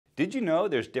Did you know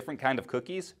there's different kinds of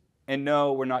cookies? And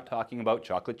no, we're not talking about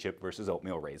chocolate chip versus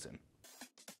oatmeal raisin.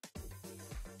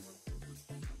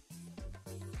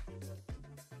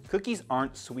 Cookies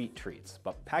aren't sweet treats,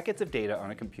 but packets of data on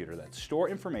a computer that store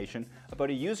information about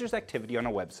a user's activity on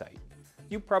a website.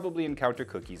 You probably encounter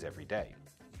cookies every day.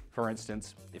 For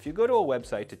instance, if you go to a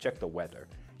website to check the weather,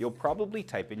 you'll probably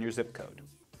type in your zip code.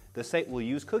 The site will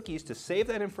use cookies to save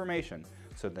that information,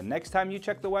 so the next time you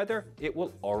check the weather, it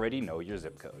will already know your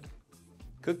zip code.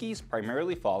 Cookies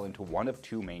primarily fall into one of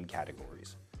two main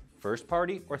categories, first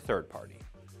party or third party,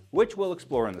 which we'll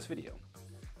explore in this video.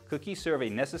 Cookies serve a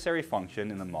necessary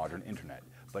function in the modern internet,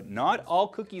 but not all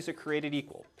cookies are created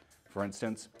equal. For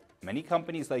instance, many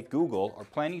companies like Google are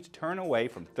planning to turn away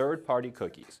from third-party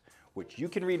cookies, which you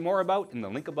can read more about in the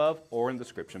link above or in the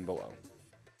description below.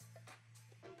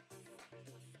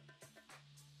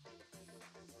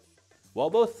 While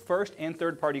both first and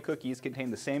third-party cookies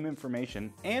contain the same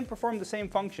information and perform the same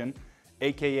function,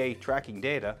 aka tracking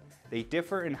data, they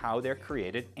differ in how they're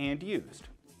created and used.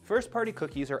 First-party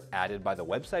cookies are added by the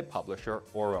website publisher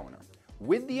or owner,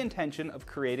 with the intention of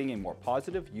creating a more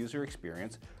positive user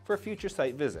experience for future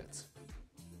site visits.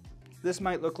 This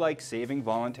might look like saving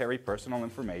voluntary personal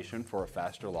information for a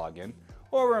faster login,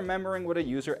 or remembering what a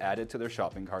user added to their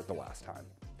shopping cart the last time.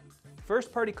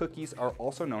 First-party cookies are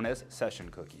also known as session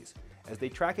cookies, as they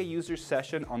track a user's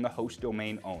session on the host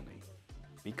domain only.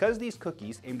 Because these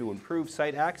cookies aim to improve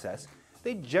site access,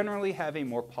 they generally have a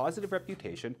more positive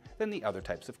reputation than the other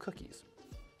types of cookies.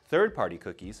 Third-party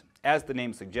cookies, as the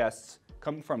name suggests,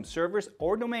 come from servers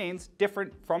or domains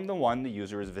different from the one the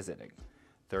user is visiting.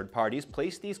 Third parties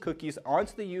place these cookies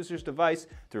onto the user's device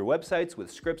through websites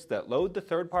with scripts that load the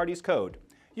third party's code,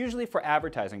 usually for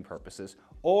advertising purposes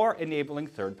or enabling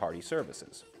third-party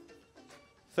services.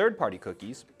 Third-party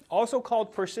cookies, also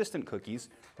called persistent cookies,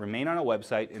 remain on a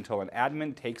website until an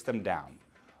admin takes them down,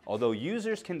 although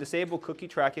users can disable cookie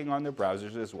tracking on their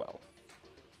browsers as well.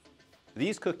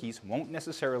 These cookies won't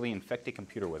necessarily infect a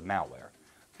computer with malware,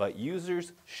 but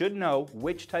users should know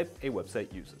which type a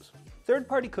website uses.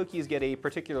 Third-party cookies get a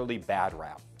particularly bad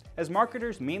rap, as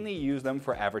marketers mainly use them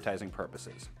for advertising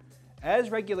purposes.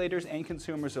 As regulators and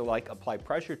consumers alike apply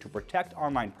pressure to protect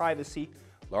online privacy,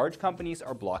 large companies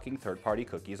are blocking third-party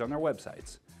cookies on their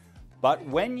websites. But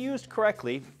when used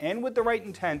correctly and with the right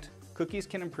intent, cookies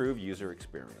can improve user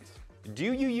experience.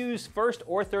 Do you use first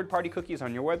or third-party cookies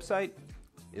on your website?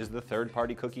 Is the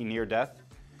third-party cookie near death?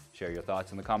 Share your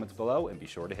thoughts in the comments below and be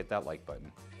sure to hit that like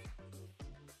button.